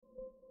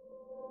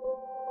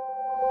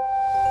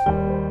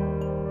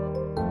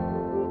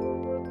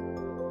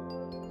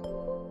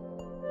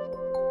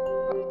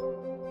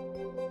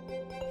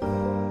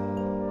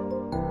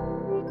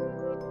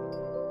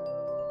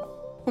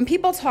When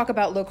people talk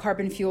about low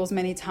carbon fuels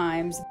many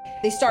times,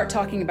 they start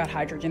talking about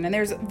hydrogen, and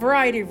there's a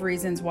variety of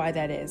reasons why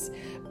that is.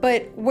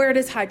 But where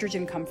does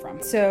hydrogen come from?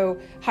 So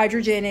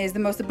hydrogen is the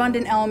most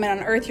abundant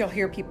element on Earth, you'll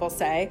hear people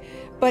say,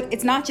 but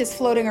it's not just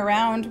floating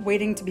around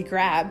waiting to be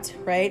grabbed,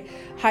 right?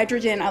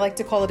 Hydrogen, I like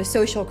to call it a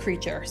social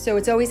creature. So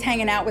it's always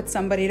hanging out with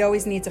somebody, it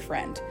always needs a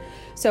friend.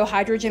 So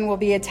hydrogen will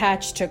be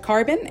attached to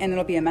carbon and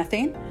it'll be a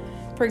methane,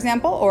 for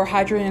example, or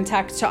hydrogen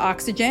attached to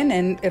oxygen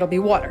and it'll be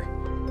water.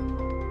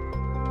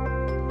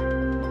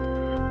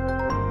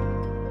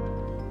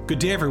 Good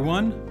day,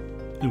 everyone,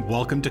 and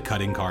welcome to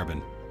Cutting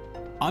Carbon.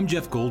 I'm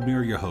Jeff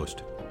Goldmeyer, your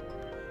host.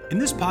 In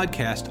this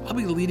podcast, I'll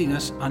be leading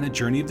us on a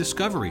journey of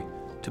discovery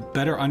to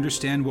better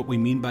understand what we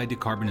mean by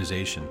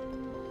decarbonization.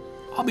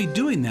 I'll be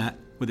doing that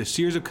with a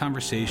series of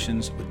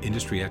conversations with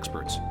industry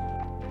experts.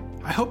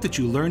 I hope that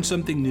you learn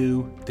something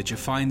new, that you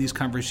find these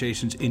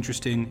conversations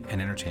interesting and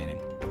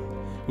entertaining.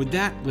 With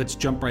that, let's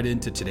jump right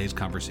into today's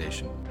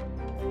conversation.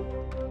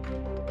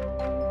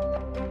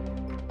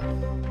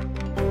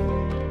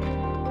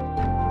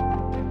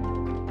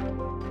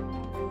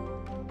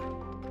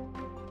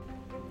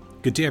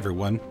 Good day,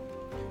 everyone,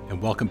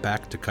 and welcome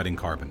back to Cutting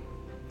Carbon.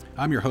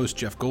 I'm your host,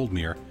 Jeff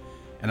Goldmeyer,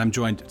 and I'm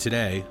joined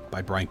today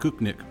by Brian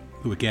Kuknick,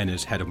 who again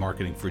is head of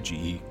marketing for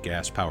GE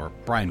Gas Power.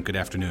 Brian, good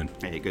afternoon.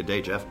 Hey, good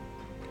day, Jeff.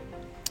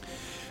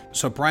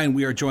 So, Brian,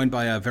 we are joined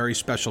by a very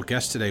special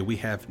guest today. We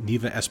have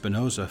Neva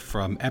Espinoza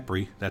from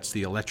EPRI, that's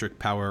the Electric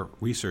Power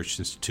Research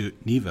Institute.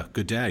 Neva,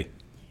 good day.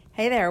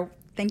 Hey there.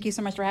 Thank you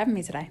so much for having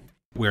me today.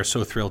 We're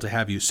so thrilled to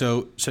have you.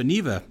 So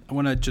Neva, I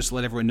want to just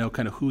let everyone know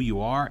kind of who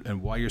you are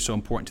and why you're so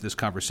important to this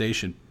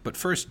conversation. But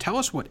first, tell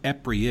us what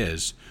EPRI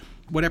is,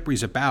 what EPRI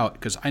is about,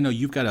 because I know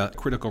you've got a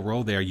critical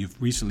role there. You've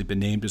recently been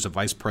named as a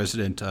vice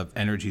president of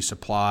energy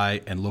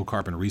supply and low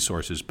carbon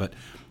resources. But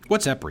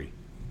what's EPRI?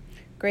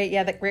 Great.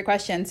 Yeah, great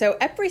question. So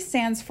EPRI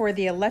stands for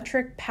the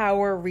Electric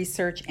Power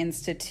Research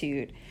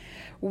Institute.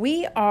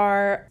 We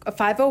are a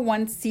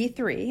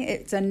 501c3.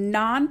 It's a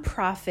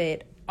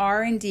nonprofit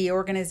R&D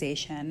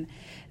organization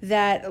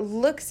that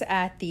looks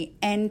at the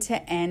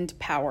end-to-end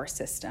power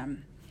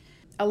system.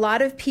 A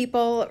lot of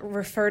people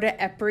refer to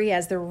EPRI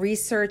as the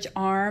research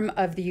arm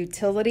of the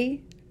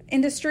utility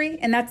industry,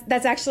 and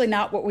that's actually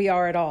not what we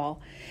are at all.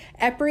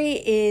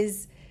 EPRI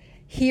is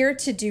here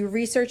to do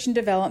research and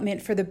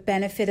development for the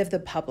benefit of the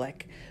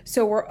public.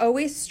 So we're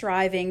always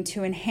striving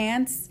to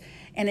enhance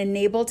and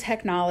enable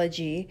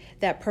technology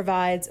that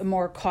provides a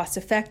more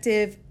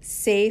cost-effective,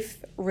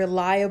 safe,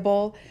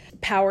 reliable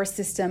power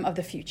system of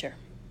the future.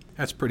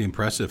 That's pretty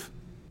impressive.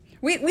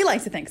 We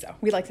like to think so.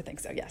 We like to think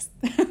so, yes.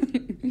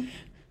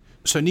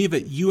 So,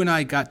 Neva, you and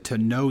I got to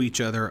know each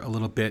other a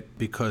little bit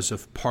because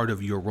of part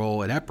of your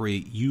role at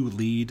EPRI. You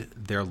lead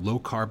their Low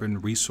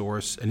Carbon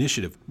Resource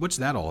Initiative. What's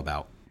that all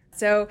about?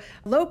 So,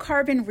 Low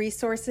Carbon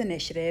Resource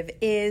Initiative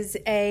is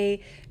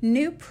a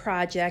new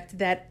project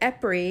that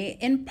EPRI,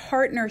 in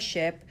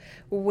partnership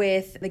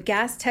with the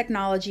Gas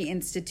Technology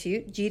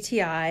Institute,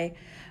 GTI,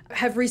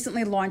 have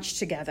recently launched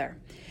together.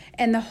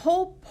 And the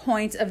whole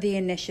point of the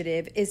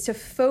initiative is to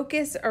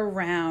focus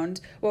around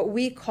what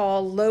we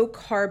call low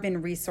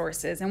carbon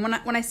resources. And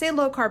when I say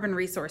low carbon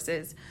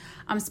resources,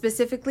 I'm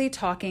specifically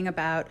talking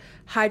about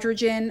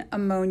hydrogen,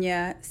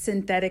 ammonia,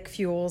 synthetic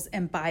fuels,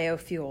 and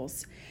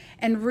biofuels,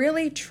 and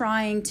really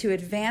trying to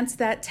advance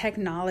that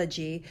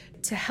technology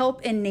to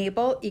help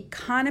enable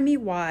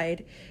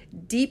economy-wide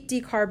deep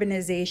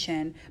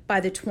decarbonization by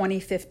the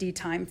 2050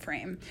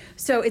 timeframe.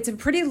 So it's a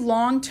pretty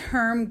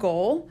long-term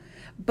goal,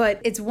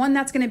 but it's one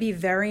that's going to be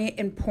very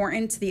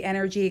important to the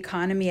energy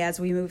economy as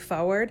we move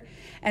forward.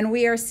 And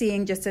we are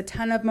seeing just a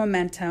ton of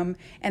momentum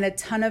and a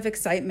ton of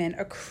excitement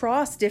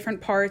across different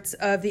parts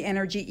of the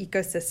energy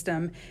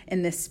ecosystem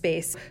in this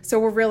space. So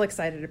we're real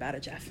excited about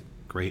it, Jeff.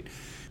 Great.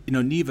 You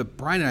know, Neva,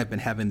 Brian and I have been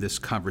having this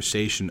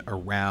conversation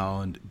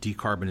around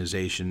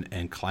decarbonization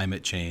and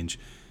climate change,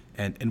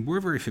 and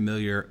we're very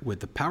familiar with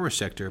the power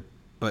sector,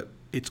 but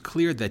it's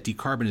clear that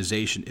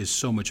decarbonization is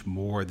so much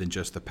more than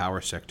just the power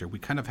sector. We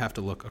kind of have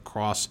to look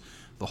across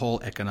the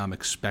whole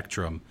economic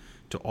spectrum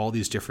to all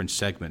these different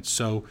segments.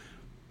 So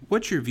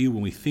what's your view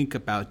when we think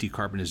about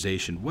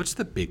decarbonization? What's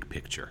the big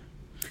picture?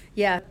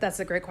 Yeah, that's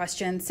a great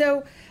question.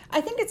 So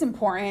I think it's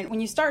important when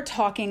you start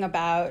talking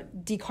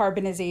about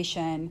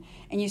decarbonization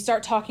and you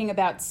start talking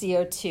about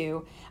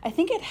CO2, I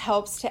think it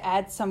helps to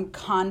add some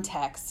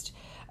context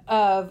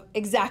of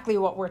exactly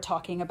what we're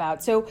talking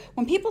about. So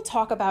when people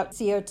talk about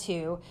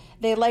CO2,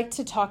 they like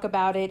to talk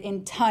about it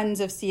in tons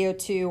of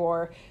CO2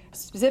 or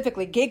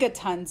specifically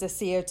gigatons of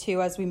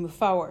CO2 as we move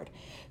forward.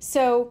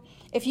 So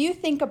if you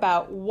think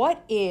about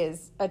what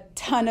is a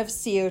ton of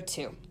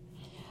CO2,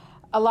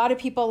 a lot of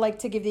people like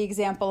to give the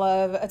example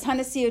of a ton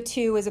of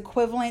CO2 is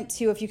equivalent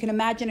to, if you can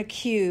imagine a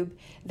cube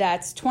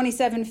that's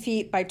 27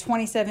 feet by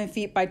 27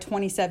 feet by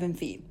 27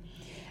 feet.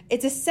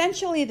 It's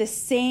essentially the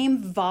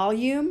same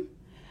volume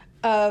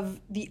of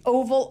the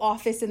Oval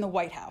Office in the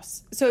White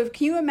House. So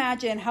can you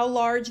imagine how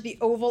large the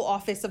Oval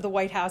Office of the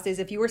White House is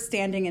if you were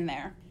standing in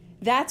there?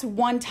 That's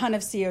 1 ton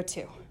of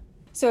CO2.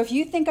 So if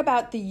you think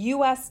about the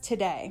U.S.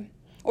 today,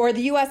 or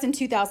the U.S. in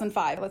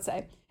 2005, let's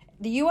say,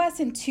 the US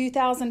in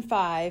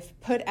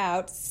 2005 put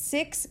out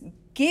 6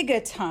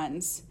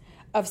 gigatons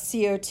of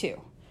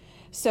CO2.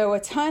 So a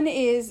ton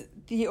is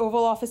the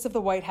Oval Office of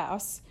the White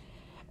House.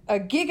 A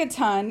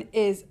gigaton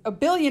is a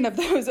billion of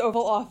those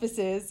Oval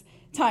Offices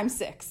times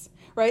 6,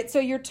 right? So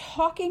you're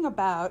talking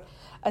about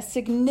a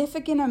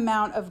significant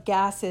amount of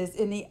gases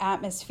in the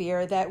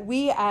atmosphere that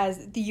we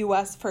as the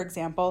US, for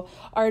example,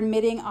 are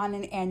emitting on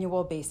an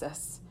annual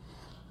basis.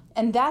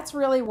 And that's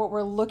really what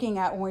we're looking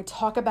at when we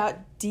talk about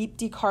deep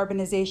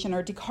decarbonization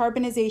or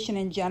decarbonization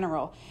in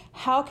general.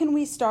 How can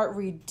we start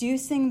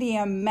reducing the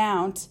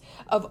amount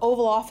of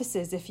Oval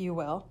Offices, if you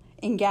will,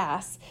 in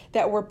gas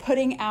that we're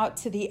putting out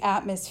to the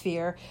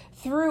atmosphere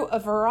through a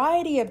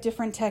variety of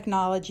different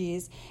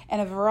technologies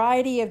and a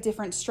variety of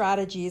different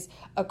strategies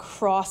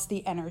across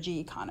the energy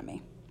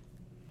economy?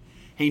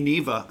 Hey,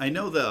 Neva, I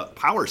know the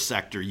power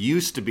sector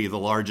used to be the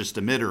largest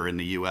emitter in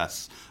the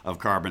U.S. of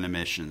carbon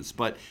emissions,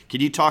 but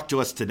can you talk to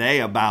us today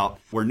about,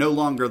 we're no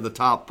longer the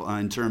top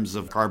in terms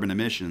of carbon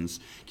emissions.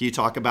 Can you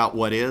talk about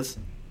what is?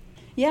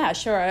 Yeah,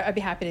 sure. I'd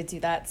be happy to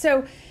do that.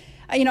 So,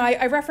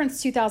 I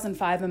referenced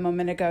 2005 a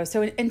moment ago.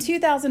 So in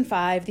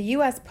 2005, the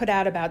U.S. put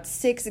out about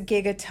 6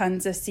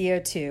 gigatons of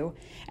CO2.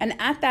 And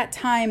at that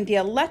time, the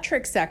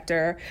electric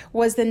sector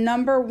was the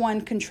number one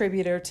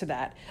contributor to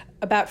that.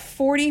 About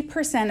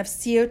 40% of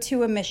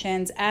CO2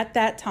 emissions at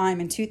that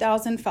time in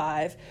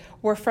 2005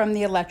 were from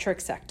the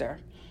electric sector.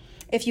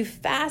 If you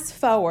fast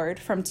forward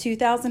from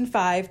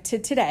 2005 to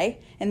today,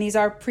 and these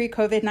are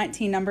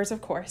pre-COVID-19 numbers, of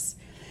course,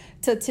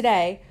 to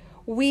today,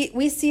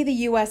 we see the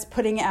U.S.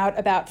 putting out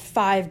about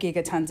 5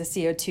 gigatons of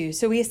CO2.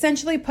 So we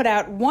essentially put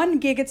out 1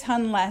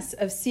 gigaton less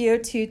of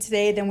CO2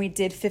 today than we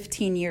did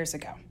 15 years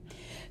ago.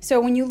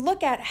 So when you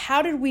look at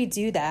how did we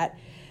do that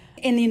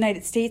in the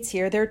United States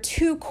here, there are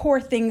 2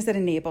 core things that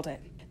enabled it.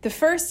 The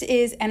first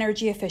is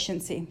energy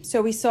efficiency.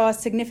 So we saw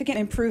significant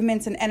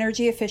improvements in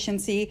energy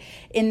efficiency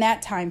in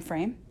that time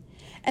frame.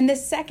 And the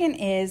second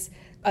is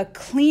a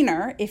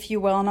cleaner, if you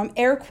will, and I'm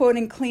air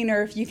quoting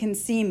cleaner if you can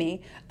see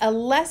me, a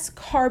less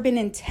carbon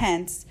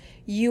intense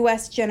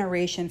U.S.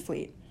 generation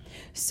fleet.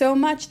 So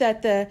much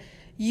that the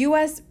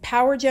U.S.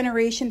 power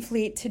generation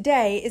fleet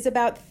today is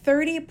about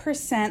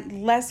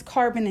 30% less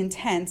carbon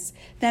intense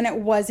than it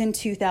was in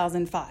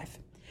 2005.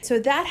 So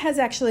that has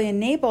actually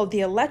enabled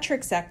the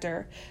electric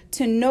sector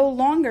to no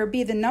longer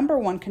be the number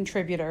one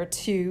contributor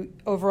to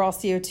overall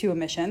CO2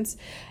 emissions.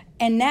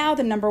 And now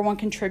the number one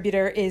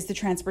contributor is the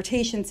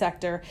transportation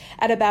sector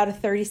at about a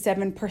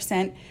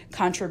 37%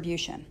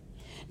 contribution.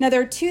 Now,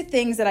 there are 2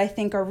 things that I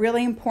think are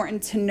really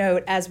important to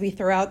note as we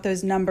throw out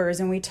those numbers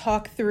and we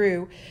talk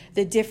through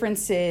the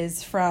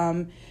differences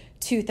from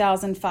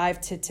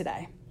 2005 to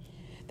today.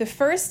 The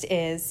first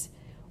is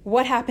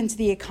what happened to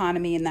the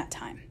economy in that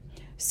time.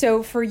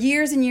 So for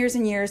years and years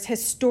and years,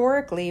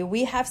 historically,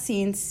 we have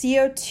seen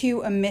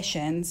CO2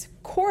 emissions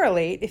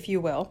correlate, if you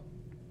will,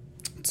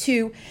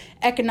 to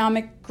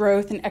economic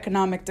growth and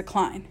economic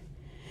decline.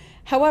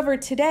 However,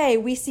 today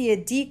we see a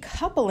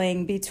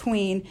decoupling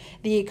between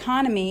the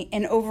economy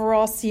and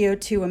overall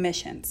CO2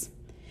 emissions.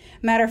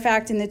 Matter of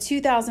fact, in the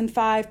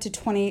 2005 to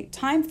 20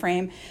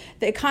 timeframe,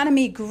 the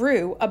economy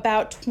grew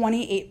about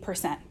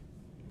 28%.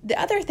 The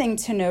other thing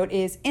to note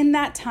is in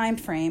that time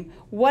frame,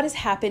 what has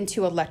happened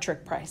to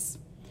electric price?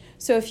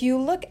 So if you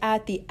look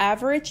at the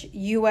average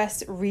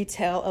U.S.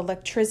 retail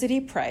electricity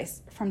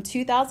price from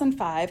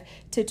 2005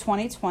 to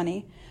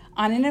 2020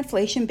 on an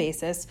inflation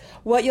basis,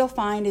 what you'll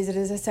find is it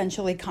is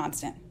essentially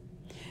constant.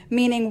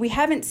 Meaning we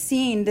haven't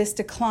seen this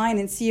decline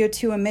in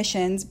CO2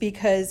 emissions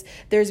because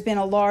there's been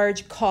a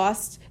large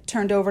cost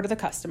turned over to the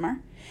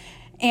customer.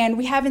 And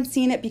we haven't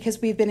seen it because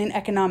we've been in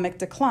economic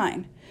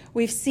decline.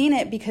 We've seen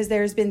it because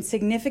there's been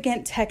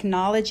significant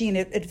technology and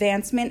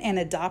advancement and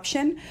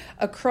adoption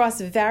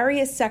across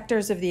various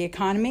sectors of the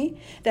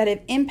economy that have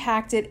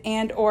impacted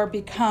and or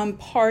become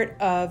part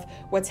of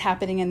what's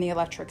happening in the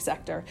electric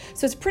sector.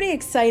 So it's pretty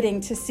exciting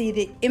to see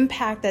the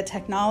impact that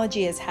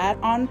technology has had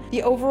on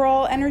the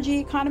overall energy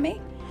economy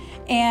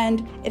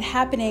and it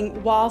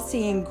happening while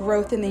seeing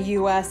growth in the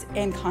U.S.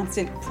 and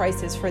constant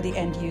prices for the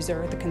end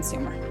user, the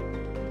consumer.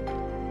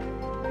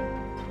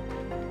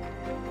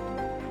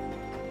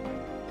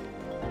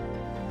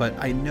 But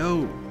I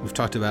know we've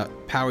talked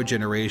about power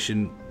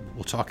generation.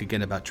 We'll talk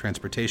again about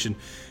transportation.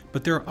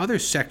 But there are other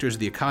sectors of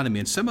the economy,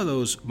 and some of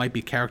those might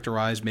be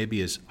characterized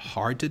maybe as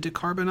hard to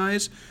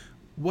decarbonize.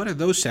 What are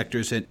those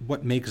sectors and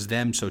what makes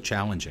them so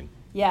challenging?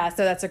 Yeah,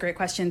 so that's a great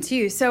question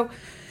too. So,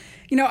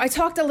 I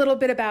talked a little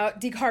bit about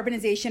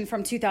decarbonization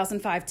from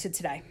 2005 to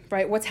today,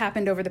 right? What's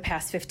happened over the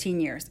past 15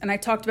 years. And I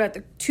talked about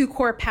the 2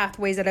 core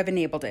pathways that have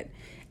enabled it: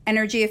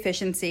 energy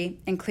efficiency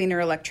and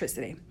cleaner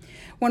electricity.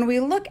 When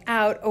we look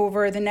out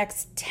over the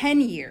next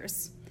 10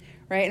 years,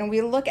 right, and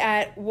we look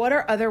at what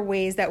are other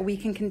ways that we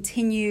can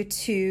continue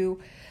to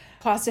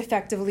cost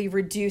effectively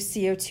reduce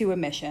CO2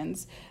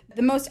 emissions,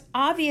 the most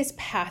obvious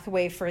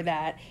pathway for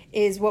that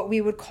is what we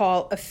would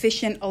call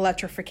efficient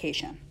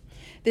electrification.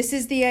 This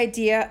is the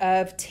idea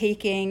of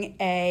taking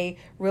a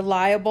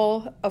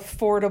reliable,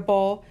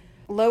 affordable,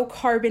 low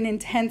carbon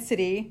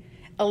intensity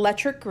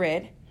electric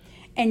grid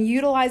and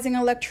utilizing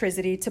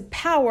electricity to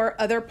power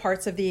other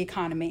parts of the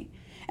economy.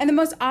 And the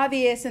most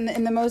obvious and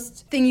the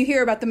most thing you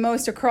hear about the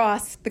most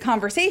across the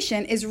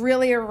conversation is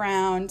really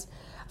around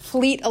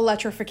fleet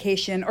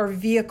electrification or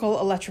vehicle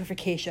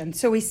electrification.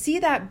 So we see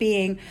that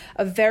being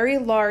a very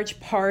large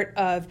part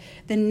of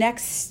the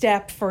next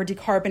step for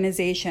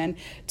decarbonization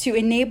to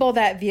enable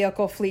that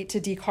vehicle fleet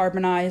to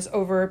decarbonize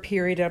over a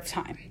period of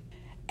time.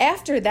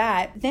 After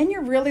that, then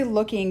you're really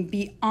looking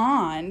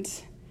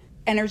beyond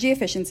energy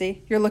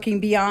efficiency. You're looking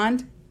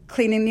beyond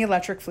cleaning the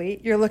electric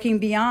fleet. You're looking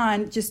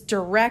beyond just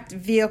direct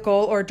vehicle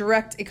or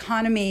direct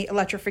economy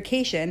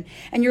electrification,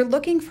 and you're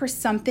looking for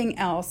something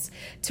else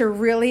to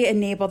really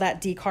enable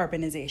that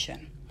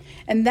decarbonization.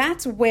 And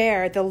that's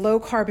where the Low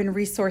Carbon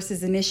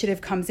Resources Initiative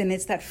comes in.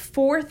 It's that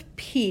fourth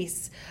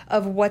piece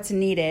of what's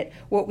needed,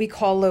 what we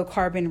call low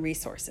carbon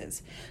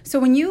resources. So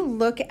when you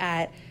look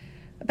at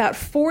about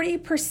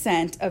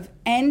 40% of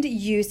end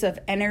use of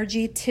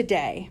energy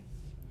today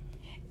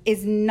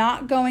is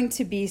not going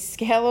to be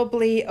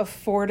scalably,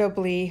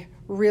 affordably,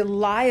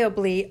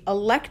 reliably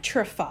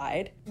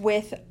electrified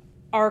with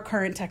our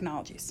current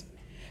technologies.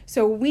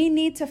 So we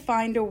need to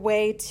find a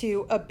way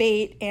to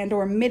abate and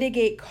or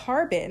mitigate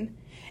carbon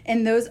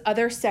in those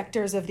other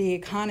sectors of the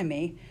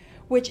economy,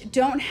 which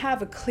don't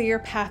have a clear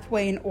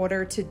pathway in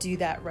order to do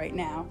that right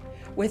now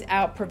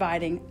without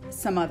providing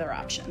some other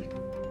option.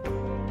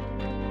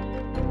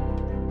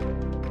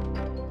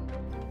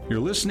 You're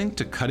listening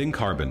to Cutting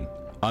Carbon.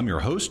 I'm your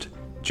host,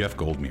 Jeff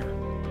Goldmeer.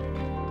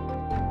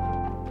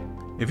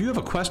 If you have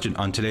a question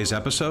on today's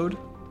episode,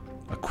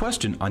 a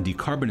question on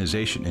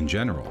decarbonization in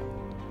general,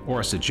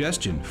 or a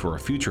suggestion for a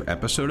future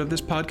episode of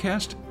this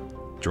podcast,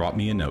 drop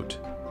me a note.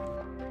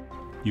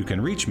 You can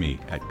reach me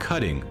at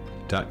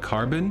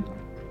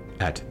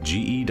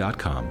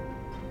cutting.carbon@ge.com.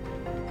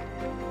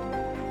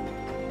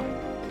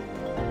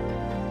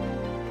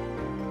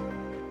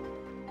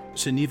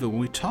 So Neva, when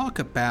we talk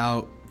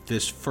about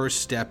this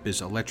first step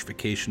is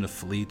electrification of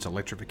fleets,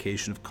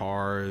 electrification of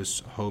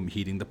cars, home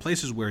heating, the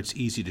places where it's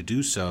easy to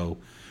do so,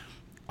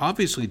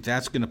 obviously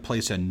that's going to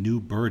place a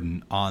new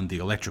burden on the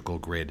electrical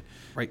grid,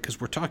 right?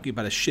 Because we're talking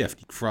about a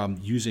shift from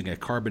using a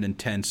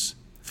carbon-intense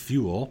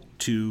fuel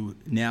to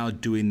now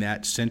doing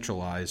that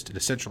centralized in a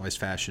centralized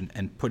fashion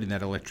and putting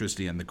that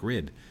electricity on the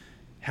grid.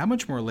 How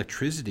much more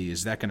electricity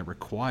is that going to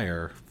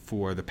require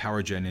for the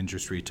power gen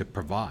industry to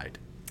provide?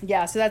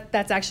 Yeah, so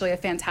that's actually a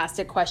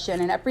fantastic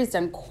question, and EPRI's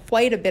done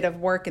quite a bit of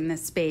work in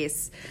this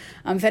space.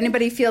 If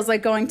anybody feels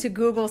like going to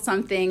Google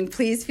something,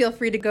 please feel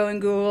free to go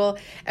and Google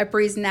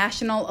EPRI's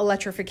National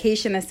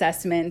Electrification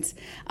Assessment,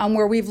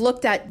 where we've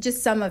looked at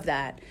just some of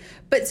that.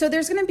 But so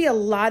there's going to be a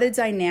lot of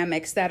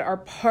dynamics that are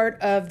part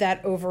of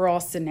that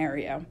overall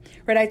scenario,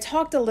 right? I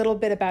talked a little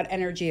bit about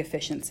energy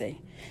efficiency.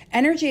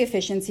 Energy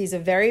efficiency is a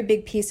very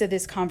big piece of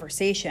this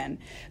conversation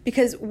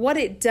because what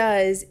it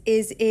does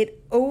is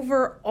it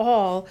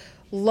overall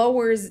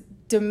lowers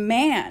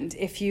demand,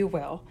 if you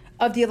will,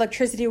 of the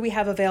electricity we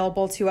have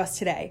available to us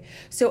today.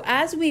 So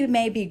as we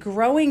may be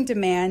growing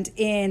demand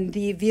in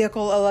the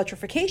vehicle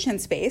electrification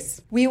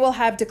space, we will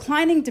have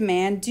declining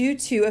demand due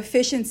to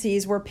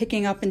efficiencies we're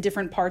picking up in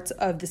different parts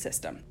of the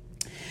system.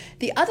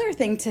 The other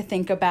thing to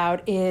think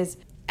about is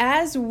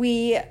as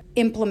we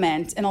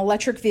implement an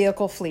electric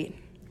vehicle fleet,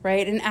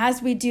 right, and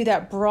as we do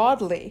that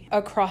broadly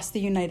across the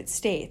United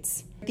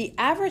States, the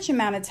average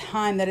amount of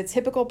time that a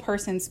typical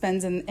person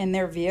spends in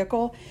their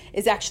vehicle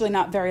is actually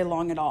not very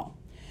long at all.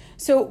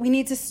 So we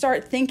need to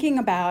start thinking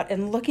about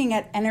and looking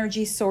at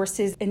energy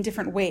sources in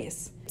different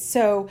ways.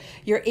 So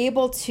you're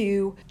able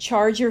to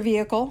charge your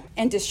vehicle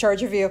and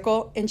discharge your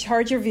vehicle and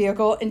charge your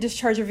vehicle and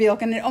discharge your vehicle.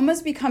 And it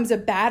almost becomes a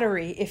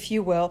battery, if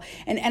you will,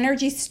 an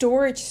energy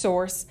storage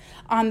source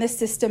on the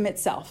system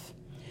itself.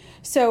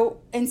 So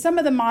in some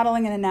of the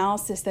modeling and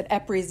analysis that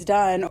EPRI's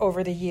done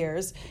over the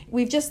years,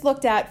 we've just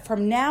looked at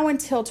from now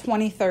until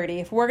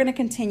 2030, if we're going to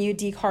continue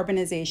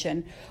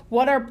decarbonization,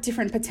 what are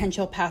different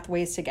potential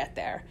pathways to get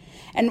there?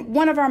 And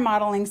one of our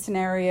modeling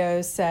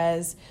scenarios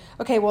says,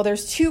 okay, well,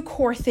 there's two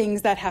core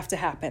things that have to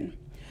happen.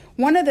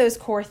 One of those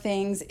core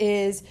things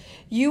is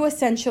you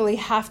essentially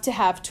have to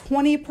have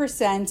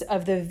 20%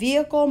 of the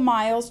vehicle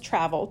miles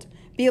traveled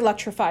be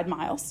electrified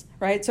miles,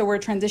 right? So we're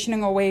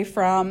transitioning away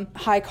from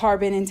high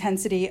carbon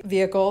intensity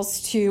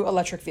vehicles to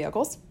electric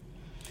vehicles.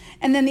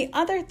 And then the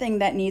other thing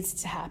that needs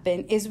to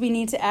happen is we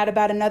need to add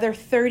about another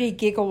 30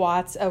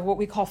 gigawatts of what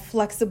we call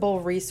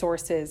flexible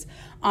resources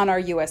on our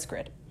US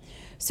grid.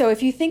 So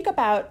if you think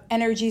about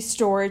energy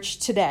storage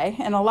today,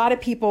 and a lot of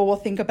people will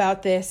think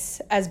about this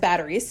as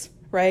batteries,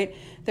 right?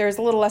 There's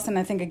a little less than,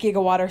 I think, a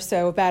gigawatt or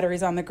so of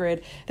batteries on the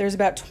grid. There's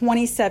about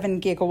 27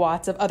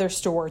 gigawatts of other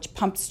storage,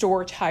 pumped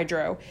storage,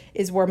 hydro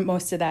is where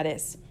most of that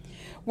is.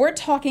 We're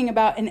talking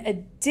about an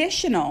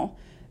additional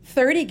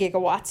 30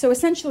 gigawatts, so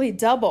essentially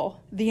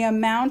double the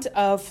amount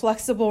of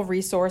flexible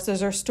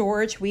resources or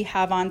storage we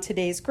have on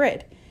today's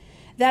grid.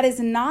 That is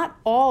not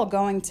all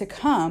going to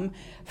come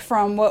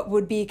from what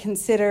would be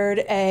considered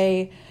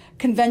a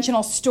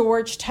conventional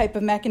storage type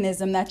of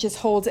mechanism that just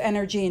holds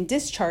energy and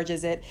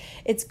discharges it.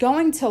 It's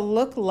going to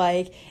look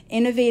like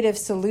innovative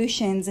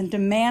solutions and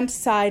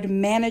demand-side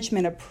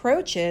management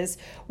approaches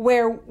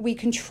where we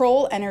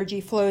control energy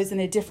flows in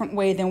a different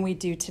way than we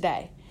do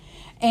today.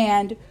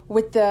 And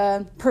with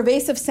the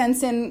pervasive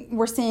sensing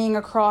we're seeing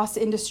across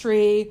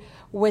industry,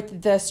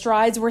 with the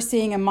strides we're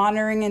seeing in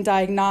monitoring and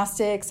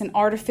diagnostics and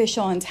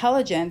artificial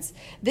intelligence,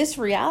 this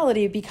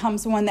reality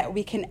becomes one that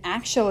we can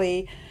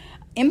actually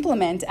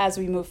implement as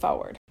we move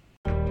forward.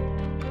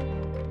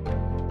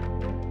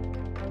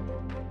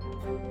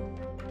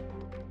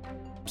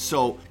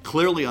 So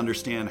clearly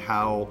understand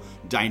how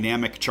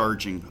dynamic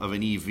charging of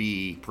an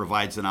EV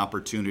provides an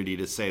opportunity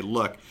to say,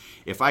 look,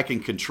 if I can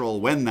control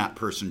when that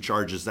person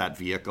charges that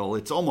vehicle,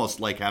 it's almost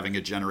like having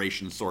a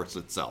generation source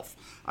itself.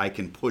 I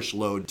can push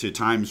load to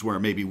times where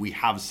maybe we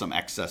have some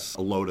excess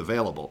load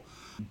available.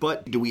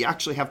 But do we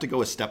actually have to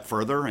go a step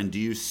further? And do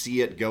you see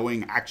it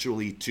going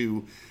actually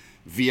to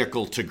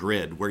vehicle to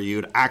grid, where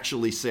you'd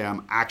actually say,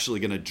 I'm actually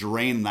going to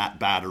drain that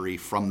battery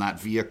from that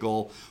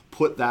vehicle,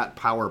 put that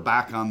power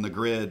back on the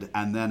grid,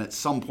 and then at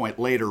some point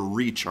later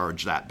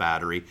recharge that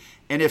battery?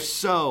 And if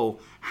so,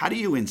 how do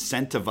you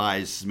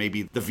incentivize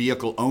maybe the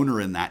vehicle owner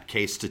in that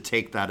case to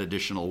take that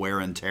additional wear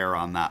and tear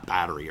on that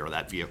battery or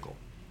that vehicle?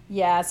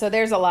 Yeah, so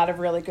there's a lot of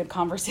really good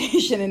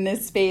conversation in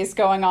this space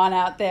going on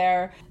out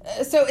there.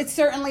 So it's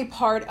certainly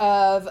part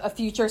of a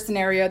future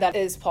scenario that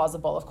is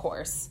plausible, of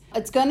course.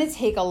 It's going to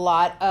take a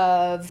lot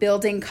of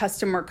building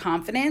customer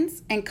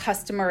confidence and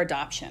customer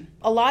adoption.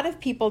 A lot of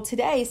people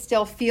today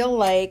still feel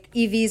like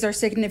EVs are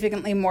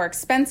significantly more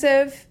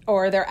expensive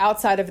or they're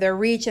outside of their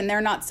reach and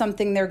they're not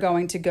something they're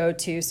going to go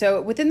to. So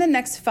within the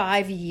next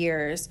 5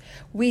 years,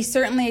 we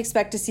certainly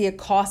expect to see a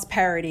cost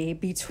parity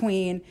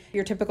between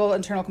your typical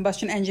internal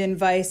combustion engine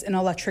versus an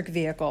electric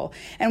vehicle.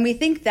 And we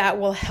think that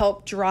will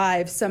help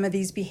drive some of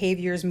these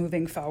behaviors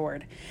moving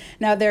forward.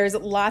 Now, there's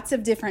lots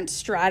of different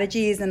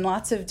strategies and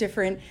lots of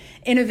different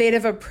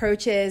innovative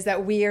approaches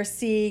that we are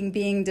seeing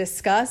being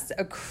discussed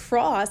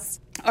across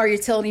our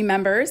utility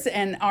members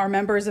and our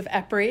members of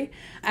EPRI.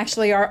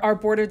 Actually, our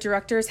board of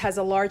directors has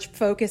a large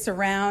focus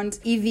around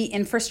EV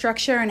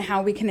infrastructure and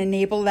how we can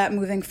enable that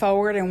moving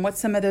forward and what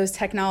some of those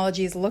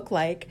technologies look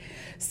like.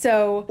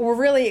 So we're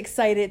really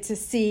excited to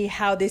see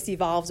how this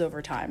evolves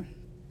over time.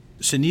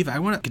 So, Neva, I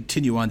want to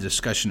continue on the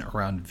discussion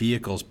around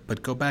vehicles,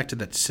 but go back to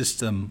that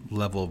system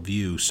level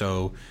view.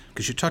 So,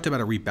 because you talked about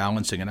a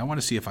rebalancing, and I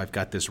want to see if I've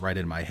got this right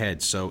in my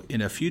head. So,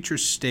 in a future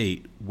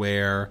state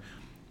where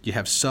you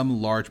have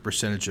some large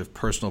percentage of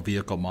personal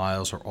vehicle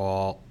miles are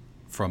all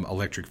from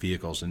electric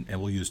vehicles, and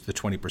we'll use the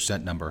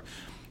 20% number,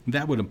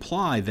 that would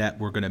imply that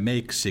we're going to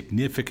make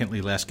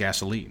significantly less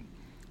gasoline.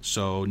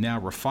 So now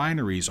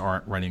refineries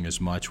aren't running as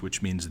much,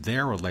 which means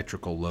their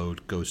electrical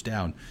load goes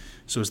down.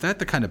 So is that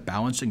the kind of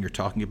balancing you're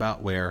talking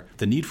about, where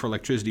the need for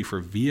electricity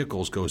for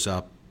vehicles goes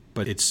up,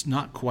 but it's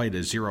not quite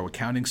a zero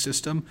accounting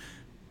system,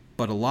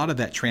 but a lot of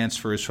that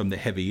transfers from the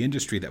heavy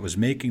industry that was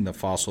making the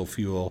fossil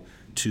fuel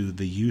to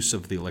the use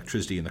of the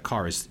electricity in the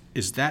car?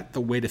 Is that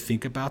the way to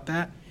think about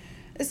that?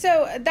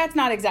 So that's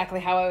not exactly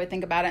how I would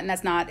think about it, and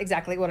that's not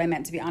exactly what I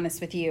meant, to be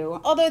honest with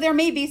you. Although there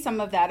may be some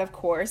of that, of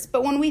course.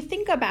 But when we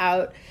think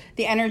about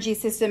the energy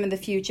system in the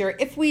future,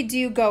 if we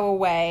do go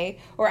away,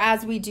 or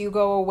as we do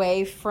go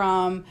away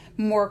from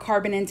more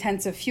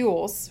carbon-intensive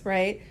fuels,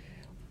 right,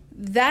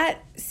 that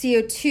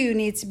CO2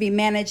 needs to be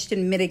managed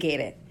and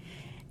mitigated.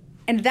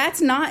 And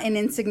that's not an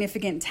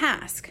insignificant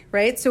task,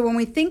 right? So when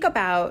we think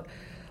about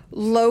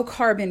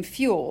low-carbon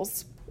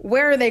fuels,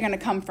 where are they going to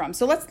come from?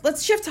 So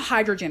let's shift to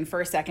hydrogen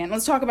for a second.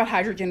 Let's talk about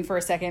hydrogen for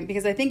a second,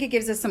 because I think it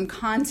gives us some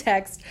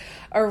context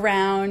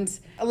around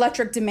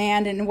electric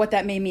demand and what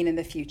that may mean in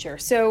the future.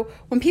 So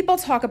when people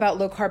talk about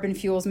low carbon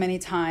fuels, many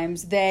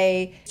times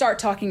they start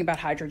talking about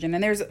hydrogen,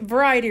 and there's a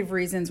variety of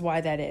reasons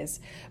why that is.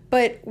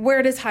 But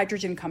where does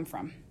hydrogen come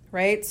from?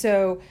 Right?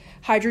 So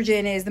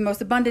hydrogen is the most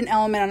abundant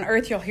element on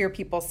Earth, you'll hear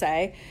people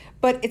say,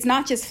 but it's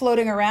not just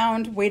floating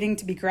around waiting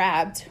to be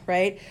grabbed,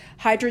 right?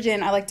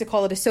 Hydrogen, I like to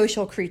call it a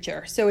social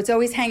creature. So it's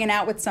always hanging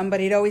out with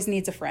somebody. It always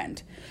needs a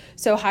friend.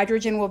 So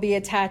hydrogen will be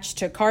attached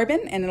to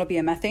carbon and it'll be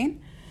a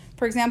methane,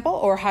 for example,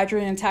 or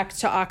hydrogen attached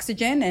to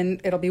oxygen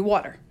and it'll be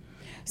water.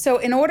 So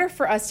in order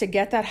for us to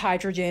get that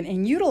hydrogen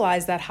and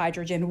utilize that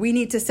hydrogen, we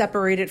need to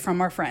separate it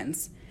from our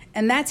friends.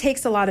 And that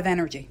takes a lot of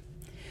energy.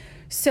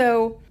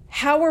 So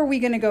how are we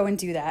going to go and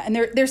do that? And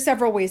there's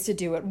several ways to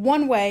do it.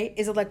 One way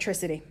is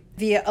electricity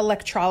via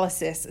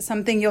electrolysis,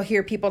 something you'll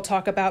hear people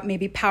talk about,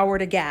 maybe power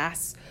to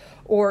gas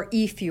or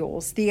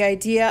e-fuels. The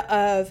idea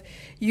of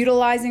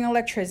utilizing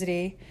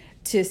electricity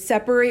to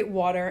separate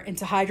water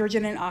into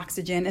hydrogen and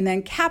oxygen and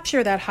then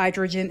capture that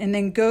hydrogen and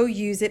then go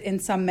use it in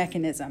some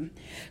mechanism.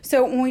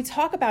 So when we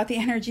talk about the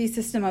energy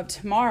system of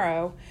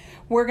tomorrow,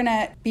 we're going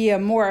to be a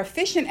more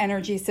efficient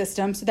energy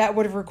system, so that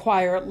would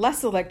require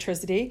less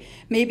electricity.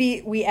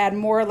 Maybe we add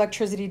more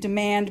electricity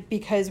demand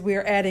because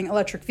we're adding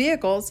electric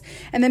vehicles,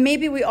 and then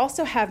maybe we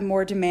also have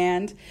more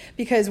demand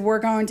because we're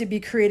going to be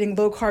creating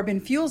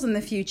low-carbon fuels in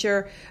the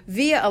future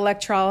via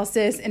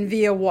electrolysis and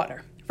via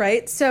water,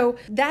 right? So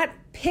that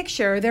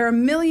picture, there are a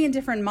million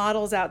different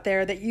models out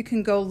there that you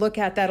can go look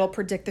at that'll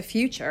predict the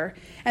future.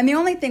 And the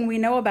only thing we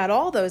know about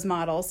all those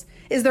models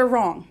is they're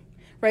wrong,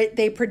 right?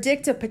 They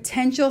predict a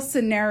potential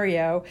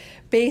scenario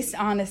based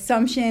on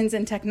assumptions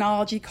and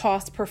technology,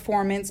 cost,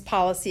 performance,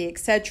 policy,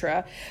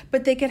 etc.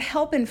 But they could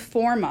help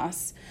inform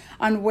us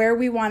on where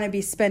we want to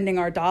be spending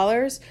our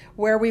dollars,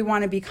 where we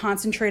want to be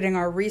concentrating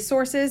our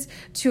resources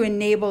to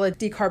enable a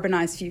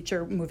decarbonized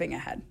future moving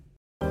ahead.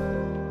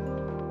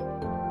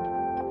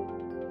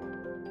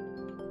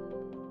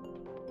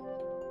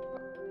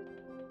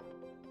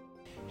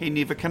 Hey,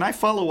 Neva, can I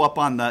follow up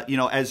on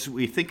as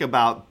we think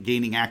about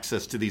gaining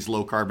access to these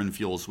low carbon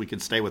fuels, we can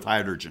stay with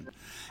hydrogen.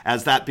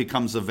 As that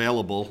becomes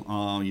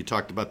available, you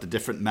talked about the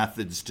different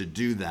methods to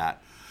do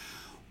that.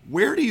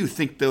 Where do you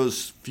think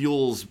those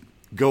fuels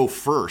go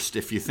first,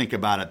 if you think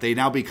about it? They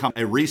now become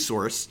a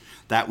resource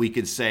that we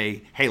could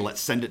say, hey, let's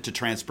send it to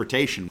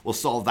transportation. We'll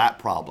solve that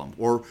problem.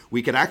 Or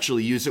we could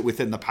actually use it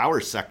within the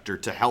power sector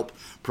to help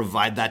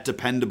provide that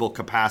dependable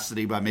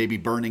capacity by maybe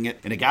burning it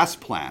in a gas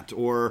plant.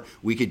 Or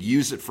we could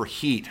use it for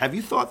heat. Have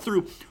you thought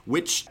through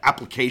which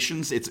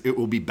applications it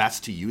will be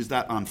best to use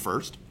that on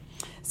first?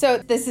 So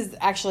this is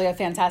actually a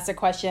fantastic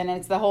question. And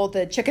it's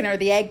the chicken or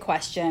the egg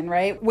question,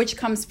 right? Which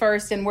comes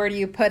first and where do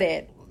you put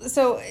it?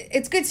 So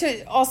it's good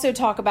to also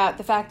talk about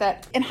the fact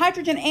that in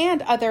hydrogen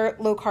and other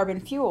low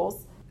carbon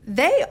fuels,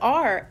 they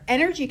are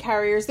energy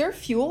carriers. They're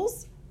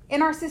fuels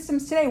in our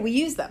systems today. We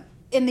use them.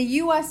 In the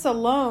U.S.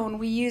 alone,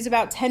 we use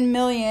about 10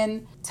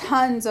 million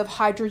tons of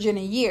hydrogen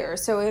a year.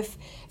 So if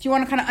you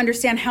want to kind of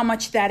understand how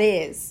much that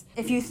is,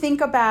 if you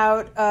think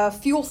about a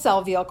fuel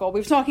cell vehicle,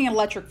 we're talking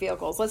electric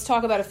vehicles. Let's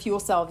talk about a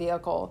fuel cell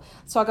vehicle.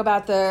 Let's talk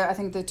about the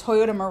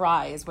Toyota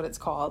Mirai is what it's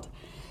called.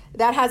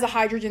 That has a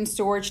hydrogen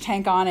storage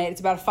tank on it. It's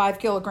about a 5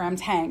 kilogram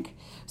tank.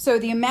 So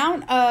the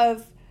amount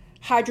of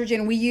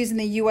hydrogen we use in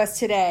the U.S.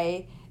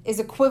 today is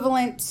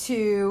equivalent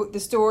to the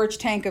storage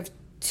tank of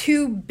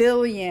 2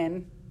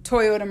 billion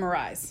Toyota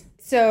Mirais.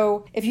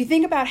 So if you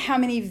think about how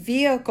many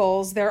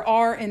vehicles there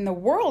are in the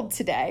world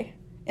today,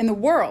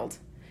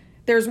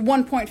 there's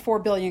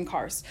 1.4 billion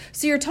cars.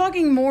 So you're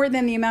talking more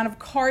than the amount of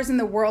cars in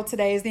the world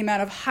today is the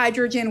amount of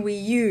hydrogen we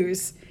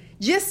use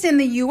just in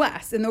the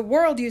U.S. And the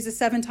world uses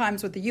 7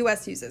 times what the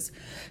U.S. uses.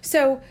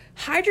 So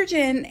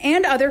hydrogen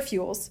and other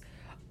fuels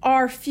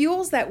are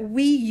fuels that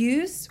we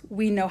use,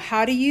 we know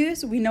how to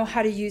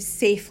use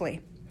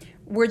safely.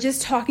 We're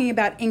just talking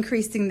about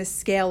increasing the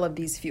scale of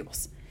these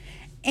fuels.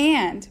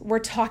 And we're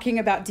talking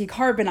about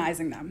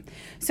decarbonizing them.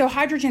 So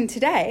hydrogen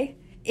today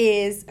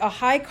is a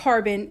high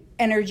carbon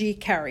energy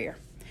carrier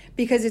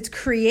because it's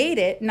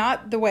created,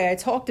 not the way I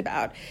talked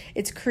about,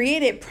 it's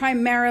created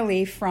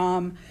primarily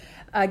from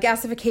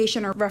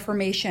gasification or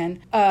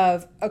reformation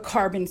of a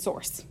carbon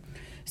source.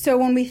 So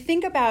when we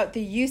think about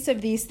the use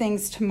of these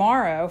things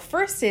tomorrow,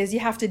 first is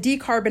you have to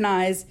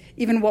decarbonize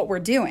even what we're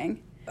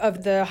doing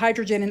of the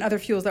hydrogen and other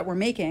fuels that we're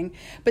making.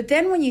 But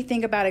then when you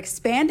think about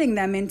expanding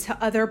them into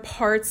other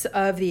parts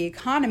of the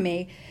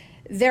economy,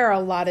 there are a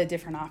lot of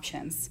different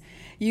options.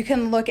 You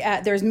can look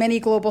at, there's many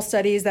global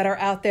studies that are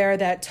out there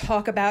that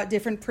talk about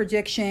different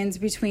predictions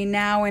between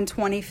now and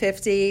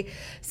 2050.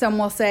 Some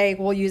will say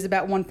we'll use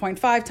about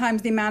 1.5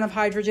 times the amount of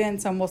hydrogen.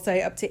 Some will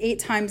say up to 8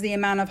 times the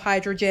amount of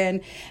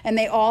hydrogen. And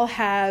they all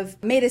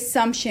have made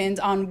assumptions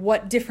on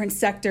what different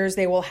sectors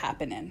they will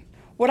happen in.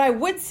 What I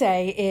would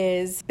say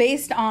is,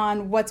 based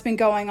on what's been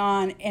going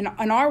on in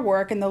our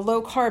work in the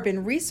Low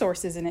Carbon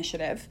Resources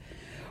Initiative,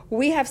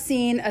 we have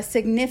seen a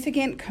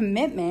significant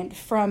commitment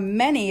from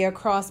many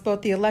across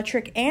both the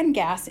electric and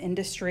gas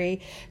industry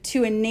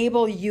to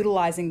enable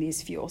utilizing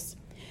these fuels.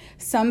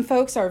 Some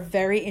folks are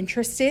very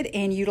interested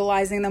in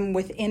utilizing them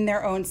within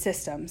their own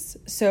systems.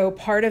 So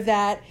part of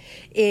that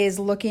is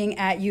looking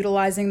at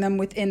utilizing them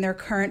within their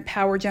current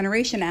power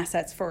generation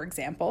assets, for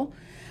example.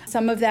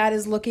 Some of that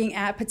is looking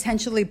at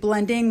potentially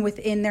blending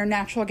within their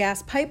natural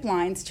gas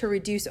pipelines to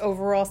reduce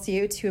overall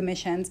CO2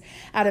 emissions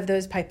out of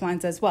those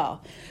pipelines as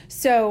well.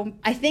 So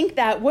I think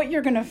that what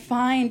you're going to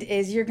find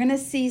is you're going to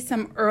see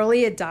some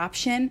early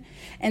adoption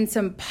and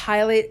some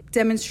pilot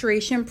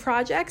demonstration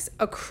projects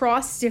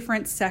across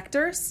different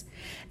sectors.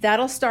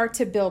 That'll start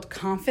to build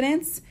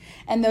confidence,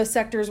 and those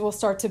sectors will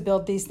start to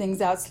build these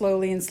things out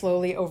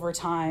slowly over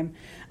time,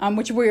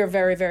 which we are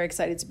very, very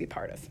excited to be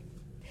part of.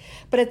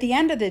 But at the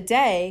end of the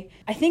day,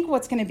 I think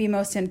what's going to be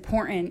most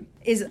important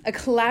is a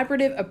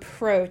collaborative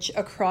approach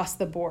across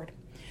the board.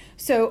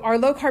 So our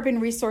Low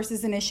Carbon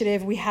Resources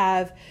Initiative, we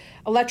have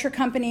electric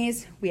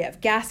companies, we have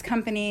gas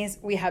companies,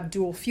 we have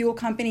dual fuel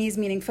companies,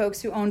 meaning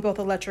folks who own both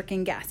electric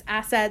and gas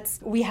assets.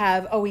 We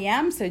have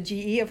OEM, so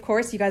GE, of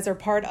course, you guys are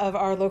part of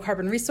our Low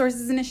Carbon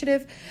Resources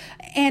Initiative,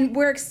 and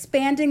we're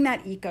expanding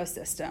that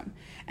ecosystem.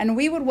 And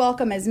we would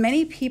welcome as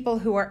many people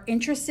who are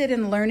interested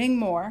in learning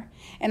more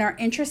and are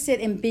interested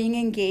in being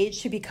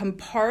engaged to become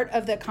part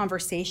of the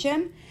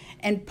conversation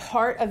and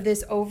part of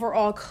this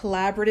overall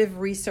collaborative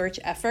research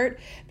effort,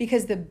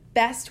 because the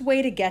best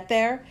way to get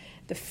there,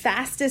 the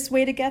fastest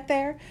way to get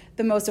there,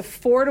 the most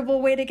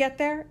affordable way to get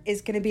there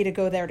is going to be to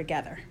go there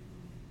together.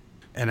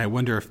 And I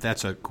wonder if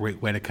that's a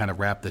great way to kind of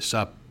wrap this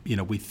up.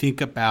 we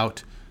think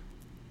about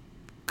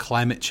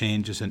climate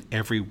change as an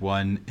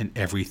everyone and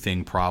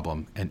everything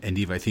problem. And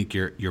Eve, I think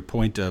your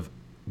point of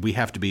we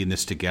have to be in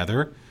this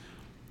together.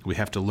 We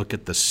have to look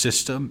at the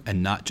system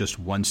and not just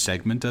one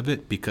segment of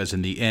it, because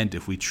in the end,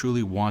 if we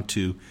truly want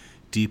to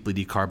deeply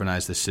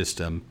decarbonize the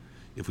system,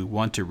 if we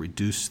want to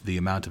reduce the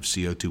amount of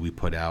CO2 we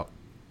put out,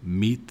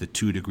 meet the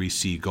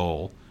 2°C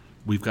goal,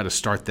 we've got to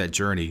start that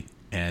journey.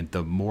 And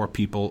the more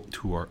people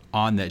who are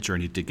on that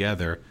journey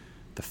together,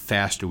 the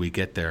faster we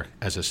get there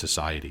as a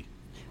society.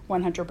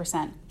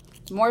 100%.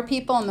 More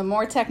people and the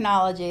more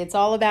technology. It's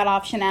all about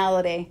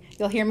optionality.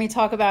 You'll hear me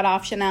talk about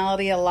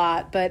optionality a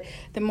lot, but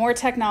the more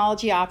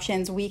technology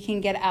options we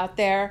can get out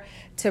there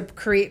to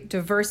create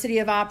diversity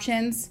of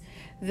options,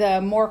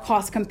 the more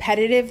cost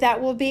competitive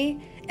that will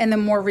be, and the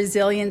more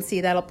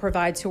resiliency that'll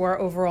provide to our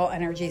overall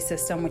energy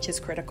system, which is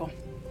critical.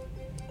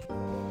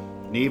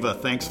 Neva,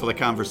 thanks for the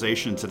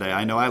conversation today.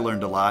 I know I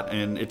learned a lot,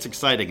 and it's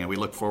exciting, and we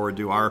look forward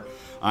to our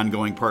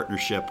ongoing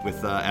partnership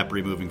with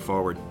EPRI moving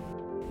forward.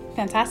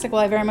 Fantastic.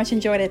 Well, I very much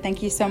enjoyed it.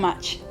 Thank you so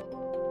much.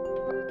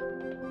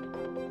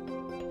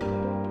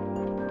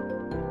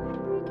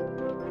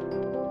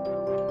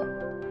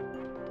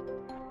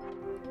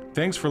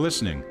 Thanks for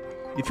listening.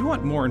 If you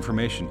want more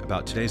information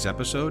about today's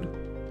episode,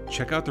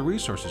 check out the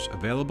resources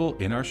available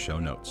in our show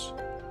notes.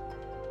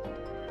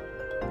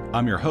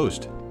 I'm your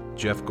host,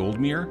 Jeff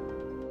Goldmeyer,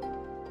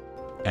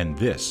 and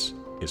this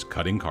is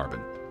Cutting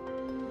Carbon.